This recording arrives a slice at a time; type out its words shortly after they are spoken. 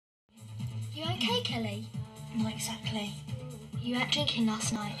You okay, Kelly? Not exactly. You out drinking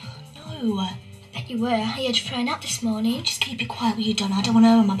last night? No. I bet you were. I heard you throwing up this morning. Just keep it quiet, will you, Donna? I don't want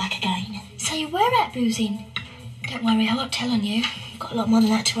her on my back again. So you were out boozing? Don't worry, I won't tell on you. You've got a lot more than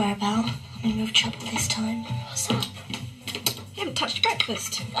that to worry about. I'm in real trouble this time. What's up? You haven't touched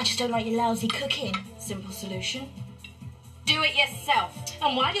breakfast. I just don't like your lousy cooking. Simple solution. Do it yourself.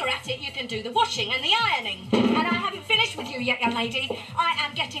 And while you're at it, you can do the washing and the ironing. And I haven't finished with you yet, young lady. I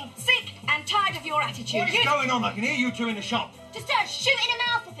am getting sick and tired of your attitude. What is going on? I can hear you two in the shop. Just start shooting her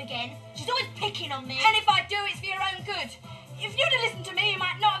mouth off again. She's always picking on me. And if I do, it's for your own good. If you'd have listened to me, you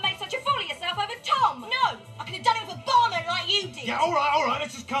might not have made such a fool of yourself over Tom. No, I could have done it with a barman like you did. Yeah, all right,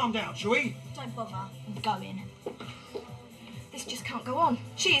 let's just calm down, shall we? Don't bother. I'm going. This just can't go on.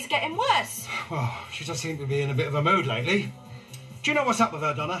 She is getting worse. Well, she does seem to be in a bit of a mood lately. Do you know what's up with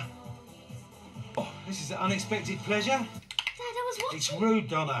her, Donna? Oh, this is an unexpected pleasure. Dad, I was watching. It's rude,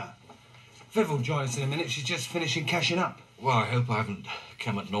 Donna. Viv will join us in a minute. She's just finishing cashing up. Well, I hope I haven't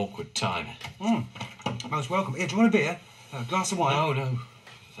come at an awkward time. Most welcome. Here, do you want a beer? A glass of wine? No,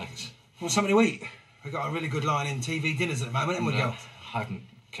 thanks. Want something to eat? We've got a really good line in TV dinners at the moment, haven't we, girl? I haven't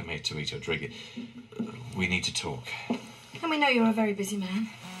come here to eat or drink. We need to talk. And we know you're a very busy man,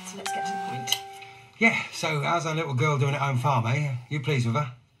 so let's get to the point. Yeah, so how's our little girl doing at home farm, eh? You pleased with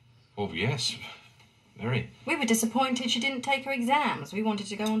her? Oh, yes. Very. We were disappointed she didn't take her exams. We wanted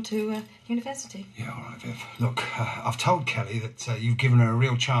to go on to university. Yeah, all right, Viv. Look, I've told Kelly that you've given her a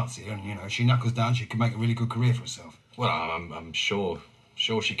real chance here, and, you know, if she knuckles down, she could make a really good career for herself. Well, I'm sure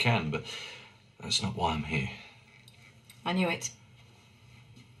she can, but that's not why I'm here. I knew it.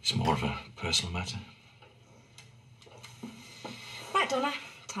 It's more of a personal matter. Right, Donna,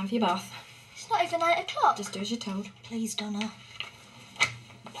 time for your bath. It's not even 8 o'clock. Just do as you're told. Please, Donna.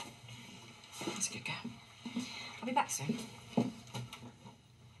 That's a good girl. I'll be back soon.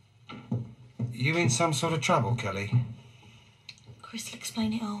 You in some sort of trouble, Kelly? Chris will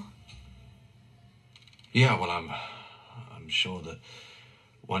explain it all. Yeah, well, I'm sure that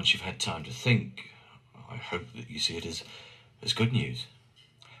once you've had time to think, I hope that you see it as good news.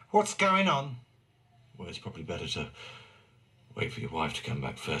 What's going on? Well, it's probably better to wait for your wife to come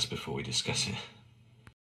back first before we discuss it.